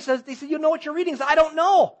Bible. He said, you know what you're reading? He said, I don't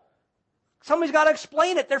know. Somebody's got to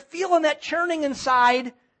explain it. They're feeling that churning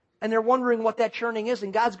inside, and they're wondering what that churning is,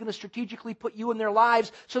 and God's going to strategically put you in their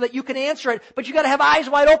lives so that you can answer it. But you've got to have eyes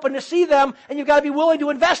wide open to see them, and you've got to be willing to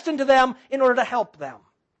invest into them in order to help them.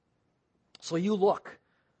 So you look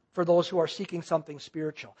for those who are seeking something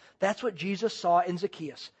spiritual. That's what Jesus saw in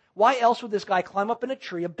Zacchaeus. Why else would this guy climb up in a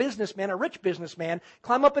tree, a businessman, a rich businessman,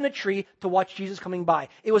 climb up in a tree to watch Jesus coming by?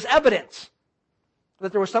 It was evidence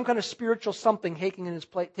that there was some kind of spiritual something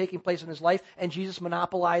taking place in his life, and Jesus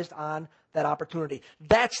monopolized on that opportunity.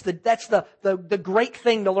 That's the great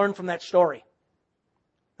thing to learn from that story.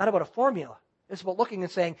 Not about a formula. It's about looking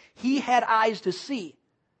and saying, he had eyes to see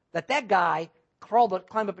that guy climbed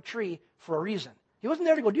up a tree for a reason. He wasn't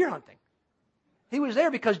there to go deer hunting. He was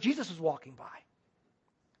there because Jesus was walking by.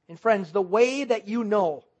 And friends, the way that you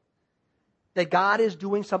know that God is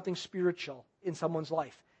doing something spiritual in someone's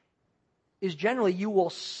life is generally you will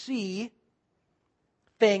see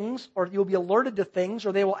things, or you'll be alerted to things,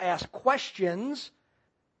 or they will ask questions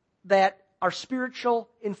that are spiritual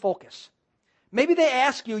in focus. Maybe they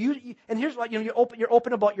ask you, and here's what, you're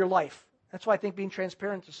open about your life. That's why I think being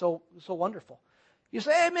transparent is so wonderful. You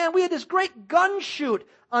say, hey man, we had this great gun shoot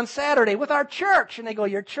on Saturday with our church. And they go,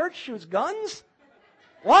 your church shoots guns?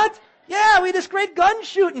 What? Yeah, we had this great gun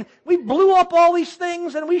shoot and we blew up all these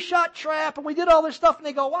things and we shot trap and we did all this stuff. And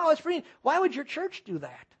they go, wow, that's pretty. Why would your church do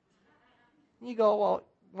that? And you go, well,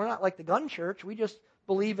 we're not like the gun church. We just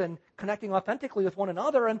believe in connecting authentically with one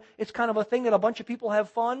another. And it's kind of a thing that a bunch of people have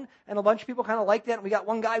fun and a bunch of people kind of like that. And we got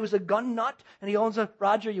one guy who's a gun nut and he owns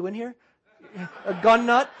Roger, you in here? A gun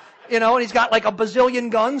nut. And he's got like a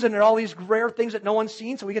bazillion guns, and they're all these rare things that no one's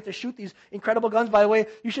seen, so we get to shoot these incredible guns. By the way,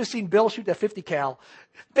 you should have seen Bill shoot that 50 cal.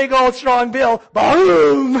 Big old strong Bill,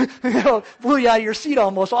 boom! Blew you out of your seat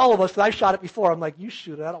almost, all of us, because I shot it before. I'm like, you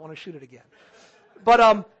shoot it, I don't want to shoot it again.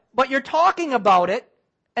 But you're talking about it,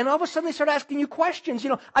 and all of a sudden they start asking you questions.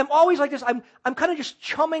 I'm always like this, I'm kind of just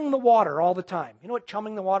chumming the water all the time. You know what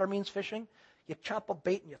chumming the water means, fishing? You chop up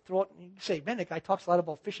bait and you throw it. And you say, man, that guy talks a lot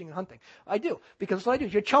about fishing and hunting. I do, because that's what I do.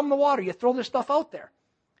 You chum the water. You throw this stuff out there.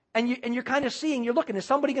 And you're kind of seeing, you're looking, is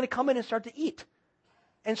somebody going to come in and start to eat?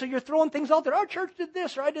 And so you're throwing things out there. Our church did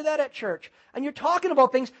this, or I did that at church. And you're talking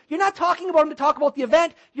about things. You're not talking about them to talk about the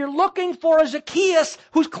event. You're looking for a Zacchaeus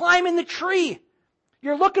who's climbing the tree.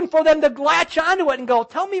 You're looking for them to latch onto it and go,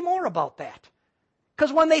 tell me more about that.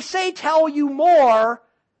 Because when they say tell you more,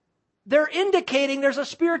 they're indicating there's a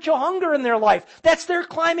spiritual hunger in their life. That's their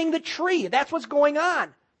climbing the tree. That's what's going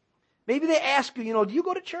on. Maybe they ask you, do you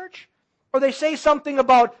go to church? Or they say something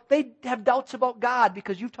about, they have doubts about God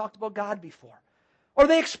because you've talked about God before. Or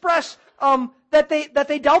they express that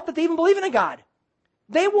they doubt that they even believe in a God.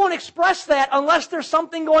 They won't express that unless there's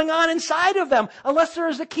something going on inside of them, unless there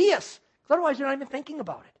is Zacchaeus. Otherwise, they're not even thinking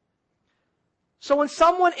about it. So when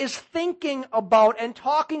someone is thinking about and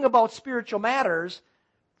talking about spiritual matters,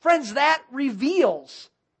 friends, that reveals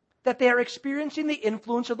that they are experiencing the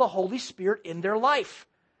influence of the Holy Spirit in their life.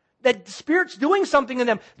 That the Spirit's doing something in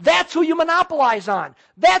them. That's who you monopolize on.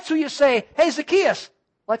 That's who you say, hey, Zacchaeus,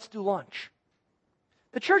 let's do lunch.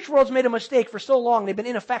 The church world's made a mistake for so long, they've been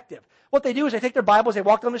ineffective. What they do is they take their Bibles, they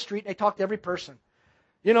walk down the street, and they talk to every person.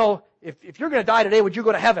 If you're going to die today, would you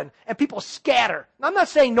go to heaven? And people scatter. Now, I'm not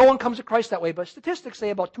saying no one comes to Christ that way, but statistics say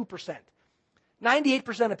about 2%.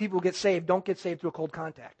 98% of people who get saved don't get saved through a cold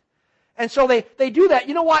contact. And so they do that.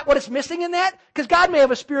 You know what it's missing in that? Because God may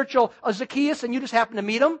have a Zacchaeus and you just happen to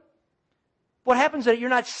meet him. What happens is that you're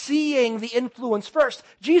not seeing the influence first.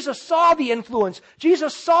 Jesus saw the influence.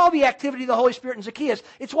 Jesus saw the activity of the Holy Spirit in Zacchaeus.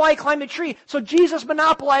 It's why he climbed a tree. So Jesus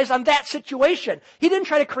monopolized on that situation. He didn't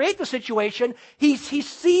try to create the situation. He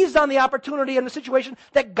seized on the opportunity and the situation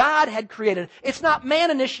that God had created. It's not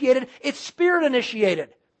man-initiated. It's Spirit-initiated.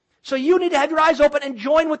 So you need to have your eyes open and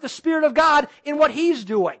join with the Spirit of God in what He's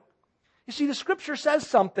doing. You see, the Scripture says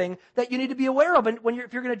something that you need to be aware of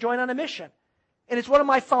if you're going to join on a mission. And it's one of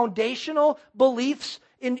my foundational beliefs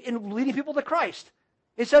in leading people to Christ.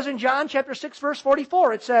 It says in John chapter 6, verse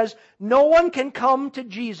 44, it says, no one can come to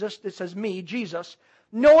Jesus, it says me, Jesus,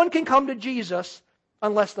 no one can come to Jesus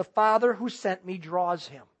unless the Father who sent me draws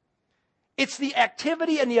him. It's the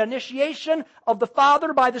activity and the initiation of the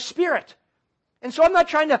Father by the Spirit. And so I'm not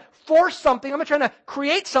trying to force something. I'm not trying to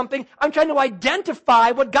create something. I'm trying to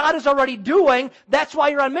identify what God is already doing. That's why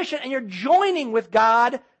you're on mission, and you're joining with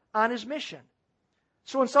God on His mission.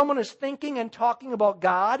 So when someone is thinking and talking about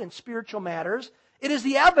God and spiritual matters, it is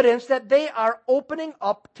the evidence that they are opening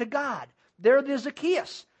up to God. They're the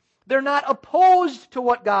Zacchaeus. They're not opposed to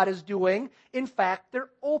what God is doing. In fact, they're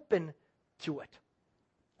open to it.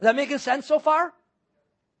 Is that making sense so far?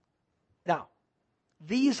 Now,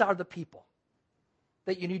 these are the people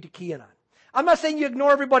that you need to key in on. I'm not saying you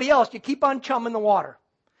ignore everybody else. You keep on chumming the water.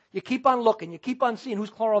 You keep on looking. You keep on seeing who's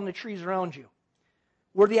crawling the trees around you,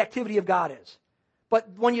 where the activity of God is. But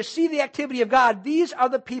when you see the activity of God, these are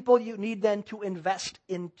the people you need then to invest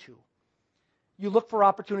into. You look for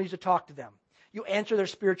opportunities to talk to them. You answer their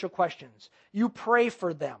spiritual questions. You pray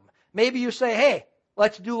for them. Maybe you say, hey,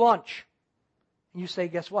 let's do lunch. And you say,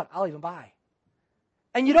 guess what? I'll even buy.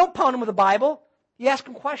 And you don't pound them with the Bible. You ask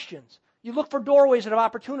them questions. You look for doorways and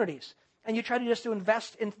opportunities. And you try to just to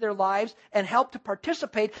invest into their lives and help to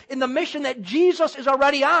participate in the mission that Jesus is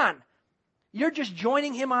already on. You're just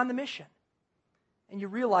joining Him on the mission. And you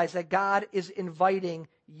realize that God is inviting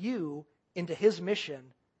you into His mission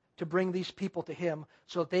to bring these people to Him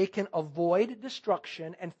so they can avoid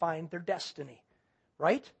destruction and find their destiny.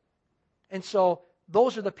 Right? And so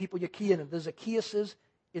those are the people you key in. The Zacchaeuses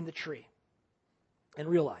in the tree. And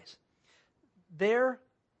realize there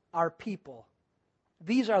are people.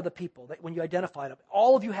 These are the people that when you identify them,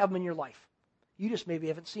 all of you have them in your life. You just maybe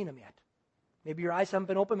haven't seen them yet. Maybe your eyes haven't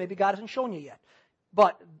been open. Maybe God hasn't shown you yet.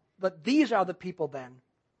 But these are the people then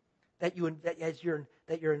that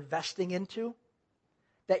you're investing into,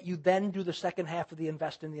 that you then do the second half of the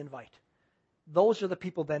invest in the invite. Those are the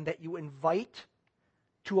people then that you invite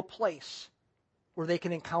to a place where they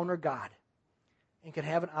can encounter God and can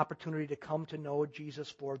have an opportunity to come to know Jesus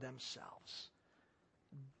for themselves.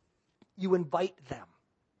 You invite them.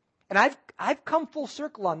 And I've come full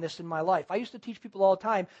circle on this in my life. I used to teach people all the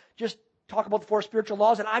time, just talk about the 4 spiritual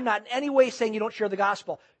laws, and I'm not in any way saying you don't share the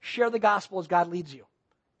gospel. Share the gospel as God leads you.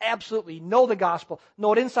 Absolutely. Know the gospel.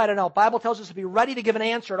 Know it inside and out. Bible tells us to be ready to give an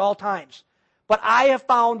answer at all times. But I have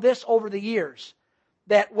found this over the years,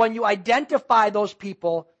 that when you identify those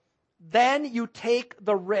people, then you take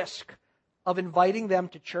the risk of inviting them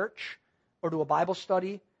to church or to a Bible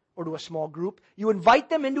study or to a small group. You invite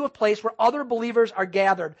them into a place where other believers are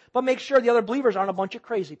gathered, but make sure the other believers aren't a bunch of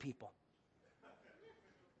crazy people.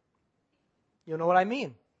 You know what I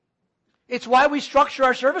mean? It's why we structure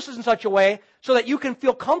our services in such a way so that you can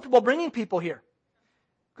feel comfortable bringing people here.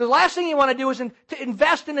 Because the last thing you want to do is to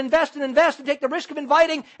invest and take the risk of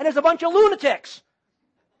inviting, and there's a bunch of lunatics.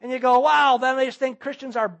 And you go, wow, then they just think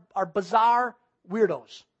Christians are bizarre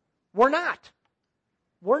weirdos. We're not.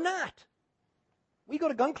 We're not. We go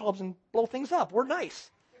to gun clubs and blow things up. We're nice,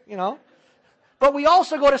 But we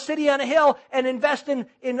also go to City on a Hill and invest in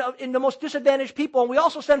the most disadvantaged people. And we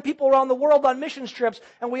also send people around the world on missions trips.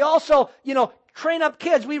 And we also, train up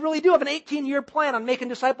kids. We really do have an 18-year plan on making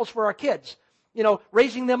disciples for our kids.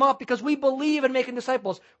 Raising them up because we believe in making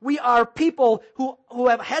disciples. We are people who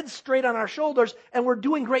have heads straight on our shoulders, and we're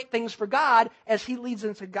doing great things for God as He leads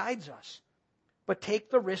us and guides us. But take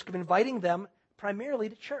the risk of inviting them primarily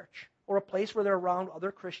to church or a place where they're around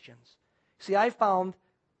other Christians. See, I found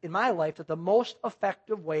in my life that the most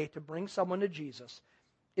effective way to bring someone to Jesus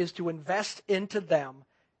is to invest into them,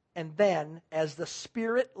 and then as the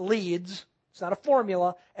Spirit leads, it's not a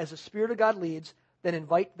formula, as the Spirit of God leads, then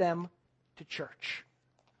invite them to church.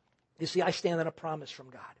 You see, I stand on a promise from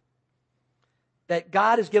God. That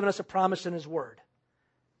God has given us a promise in His Word.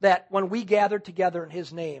 That when we gather together in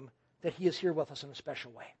His name, that He is here with us in a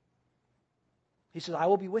special way. He says, I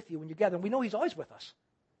will be with you when you gather. And we know He's always with us.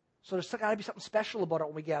 So there's got to be something special about it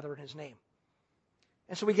when we gather in His name.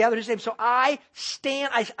 And so we gather in His name. So I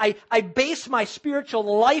base my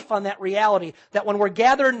spiritual life on that reality, that when we're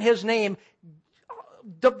gathered in His name,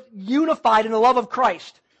 unified in the love of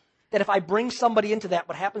Christ, that if I bring somebody into that,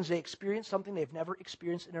 what happens, they experience something they've never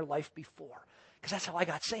experienced in their life before. Because that's how I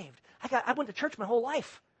got saved. I went to church my whole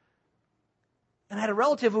life. And I had a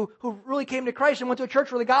relative who really came to Christ and went to a church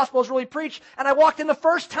where the gospel was really preached. And I walked in the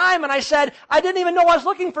first time and I said, I didn't even know I was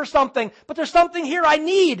looking for something, but there's something here I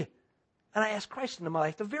need. And I asked Christ into my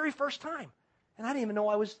life the very first time. And I didn't even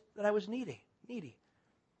know that I was needy.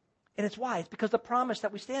 And it's why? It's because the promise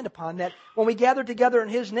that we stand upon, that when we gather together in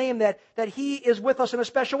His name, that He is with us in a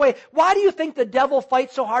special way. Why do you think the devil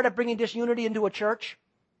fights so hard at bringing disunity into a church?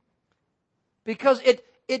 Because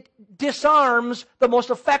it disarms the most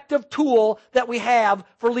effective tool that we have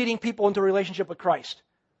for leading people into a relationship with Christ.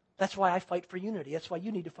 That's why I fight for unity. That's why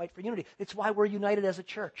you need to fight for unity. It's why we're united as a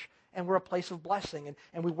church, and we're a place of blessing,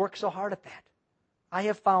 and we work so hard at that. I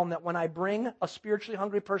have found that when I bring a spiritually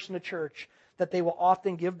hungry person to church, that they will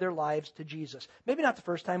often give their lives to Jesus. Maybe not the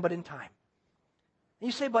first time, but in time. And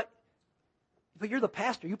you say, but you're the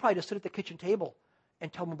pastor. You probably just sit at the kitchen table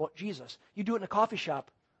and tell them about Jesus. You do it in a coffee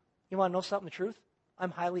shop. You want to know something, the truth?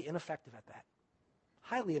 I'm highly ineffective at that.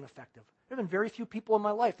 Highly ineffective. There have been very few people in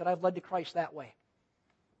my life that I've led to Christ that way.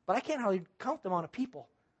 But I can't hardly count the amount of people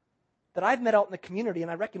that I've met out in the community,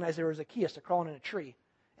 and I recognize there was a Zacchaeus crawling in a tree,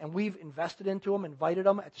 and we've invested into them, invited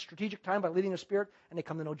them at the strategic time by leading the Spirit, and they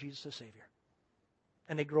come to know Jesus as Savior.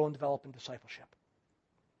 And they grow and develop in discipleship.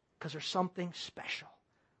 Because there's something special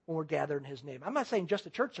when we're gathered in His name. I'm not saying just a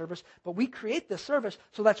church service, but we create this service,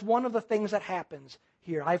 so that's one of the things that happens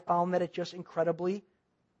here. I found that it's just incredibly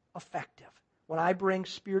effective. When I bring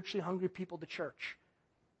spiritually hungry people to church,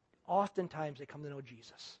 oftentimes they come to know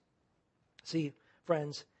Jesus. See,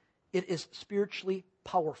 friends, it is spiritually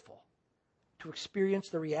powerful to experience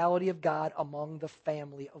the reality of God among the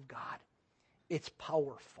family of God. It's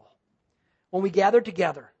powerful. When we gather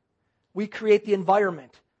together, we create the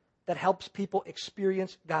environment that helps people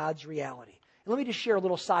experience God's reality. And let me just share a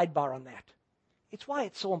little sidebar on that. It's why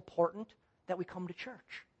it's so important that we come to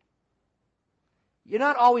church. You're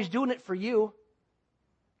not always doing it for you.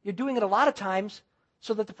 You're doing it a lot of times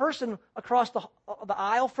so that the person across the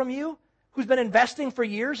aisle from you, who's been investing for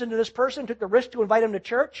years into this person, took the risk to invite him to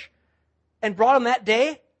church and brought him that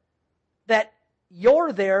day, that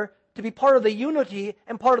you're there to be part of the unity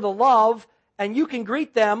and part of the love, and you can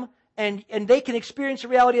greet them and they can experience the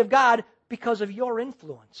reality of God because of your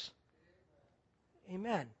influence.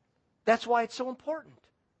 Amen. That's why it's so important.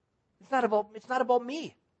 It's not about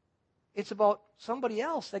me. It's about somebody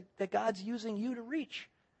else that God's using you to reach.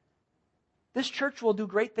 This church will do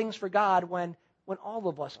great things for God when all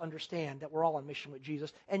of us understand that we're all on mission with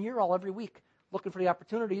Jesus, and you're all every week looking for the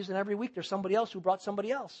opportunities, and every week there's somebody else who brought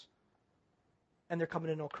somebody else, and they're coming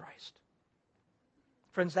to know Christ.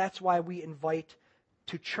 Friends, that's why we invite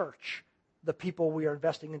to church the people we are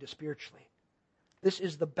investing into spiritually. This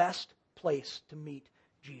is the best place to meet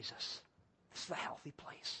Jesus. This is the healthy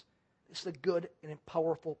place. This is the good and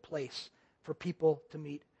powerful place for people to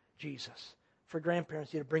meet Jesus. For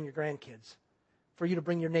grandparents, you to bring your grandkids. For you to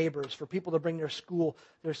bring your neighbors. For people to bring their school,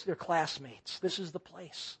 their classmates. This is the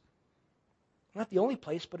place. Not the only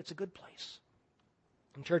place, but it's a good place.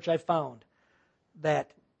 In church, I found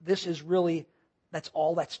that this is really, that's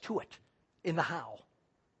all that's to it in the how.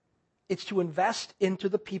 It's to invest into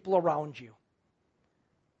the people around you.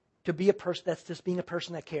 To be a person, that's just being a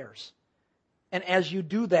person that cares. And as you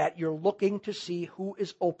do that, you're looking to see who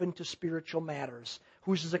is open to spiritual matters.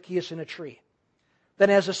 Who's Zacchaeus in a tree? Then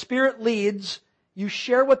as the Spirit leads, you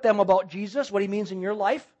share with them about Jesus, what He means in your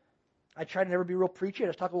life. I try to never be real preachy. I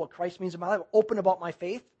just talk about what Christ means in my life. I'm open about my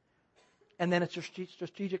faith. And then it's a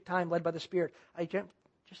strategic time led by the Spirit. I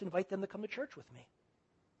just invite them to come to church with me.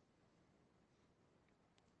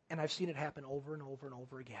 And I've seen it happen over and over and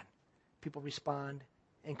over again. People respond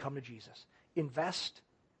and come to Jesus. Invest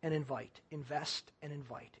and invite. Invest and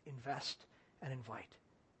invite. Invest and invite.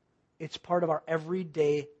 It's part of our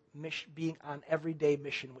everyday mission, being on everyday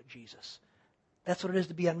mission with Jesus. That's what it is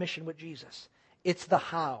to be on mission with Jesus. It's the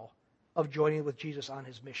how of joining with Jesus on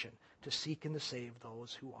His mission, to seek and to save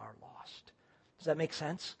those who are lost. Does that make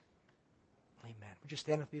sense? Amen. Would you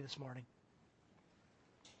stand with me this morning?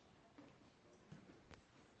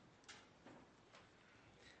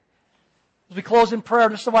 As we close in prayer,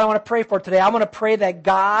 this is what I want to pray for today. I want to pray that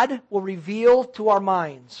God will reveal to our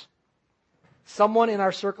minds someone in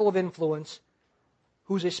our circle of influence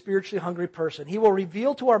who's a spiritually hungry person. He will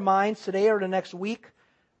reveal to our minds today or the next week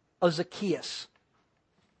a Zacchaeus.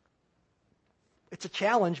 It's a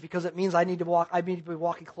challenge because it means I need to be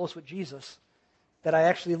walking close with Jesus, that I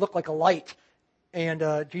actually look like a light.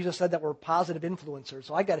 And Jesus said that we're positive influencers.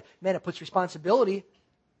 So it puts responsibility,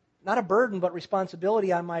 not a burden, but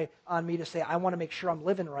responsibility on me to say, I want to make sure I'm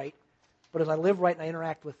living right. But as I live right and I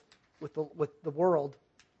interact with the world,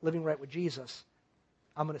 living right with Jesus,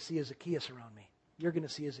 I'm going to see a Zacchaeus around me. You're going to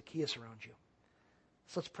see a Zacchaeus around you.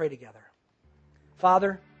 So let's pray together.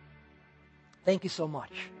 Father, thank you so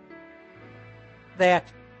much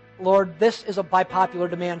that, Lord, this is a by popular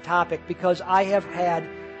demand topic, because I have had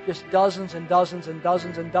just dozens and dozens and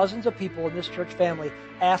dozens and dozens of people in this church family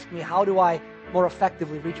ask me, how do I more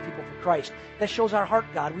effectively reach people for Christ? That shows our heart,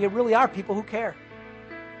 God. We really are people who care.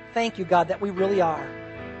 Thank you, God, that we really are.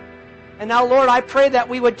 And now, Lord, I pray that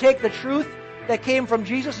we would take the truth that came from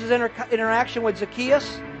Jesus' interaction with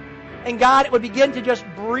Zacchaeus, and God, it would begin to just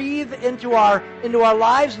breathe into our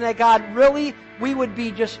lives, and that, God, really, we would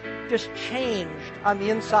be just changed on the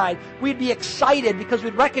inside. We'd be excited because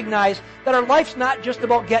we'd recognize that our life's not just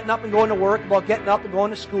about getting up and going to work, about getting up and going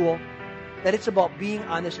to school, that it's about being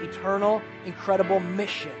on this eternal, incredible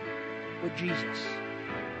mission with Jesus.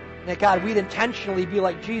 And that, God, we'd intentionally be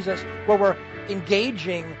like Jesus, where we're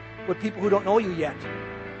engaging with people who don't know you yet.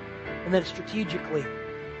 And then strategically,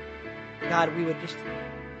 God, we would just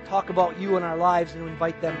talk about you in our lives and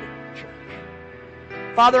invite them to church.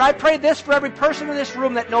 Father, I pray this for every person in this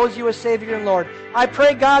room that knows you as Savior and Lord. I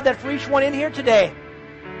pray, God, that for each one in here today,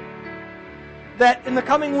 that in the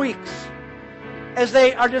coming weeks, as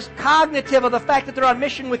they are just cognitive of the fact that they're on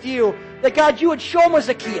mission with you, that, God, you would show them a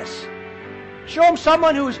Zacchaeus. Show them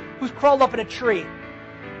someone who's crawled up in a tree.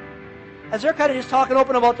 As they're kind of just talking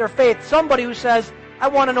open about their faith, somebody who says, I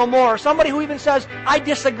want to know more. Somebody who even says, I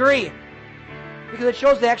disagree. Because it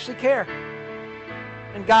shows they actually care.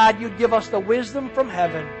 And God, you'd give us the wisdom from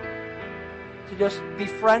heaven to just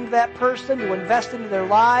befriend that person, to invest into their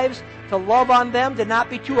lives, to love on them, to not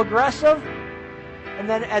be too aggressive. And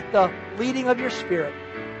then at the leading of your Spirit,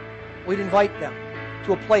 we'd invite them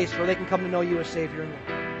to a place where they can come to know you as Savior and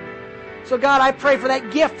Lord. So God, I pray for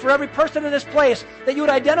that gift for every person in this place, that you would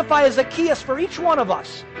identify as Zacchaeus for each one of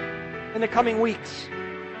us in the coming weeks.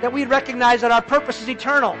 That we'd recognize that our purpose is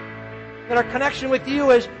eternal, that our connection with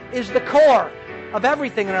you is the core of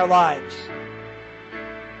everything in our lives.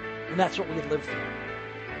 And that's what we'd live for.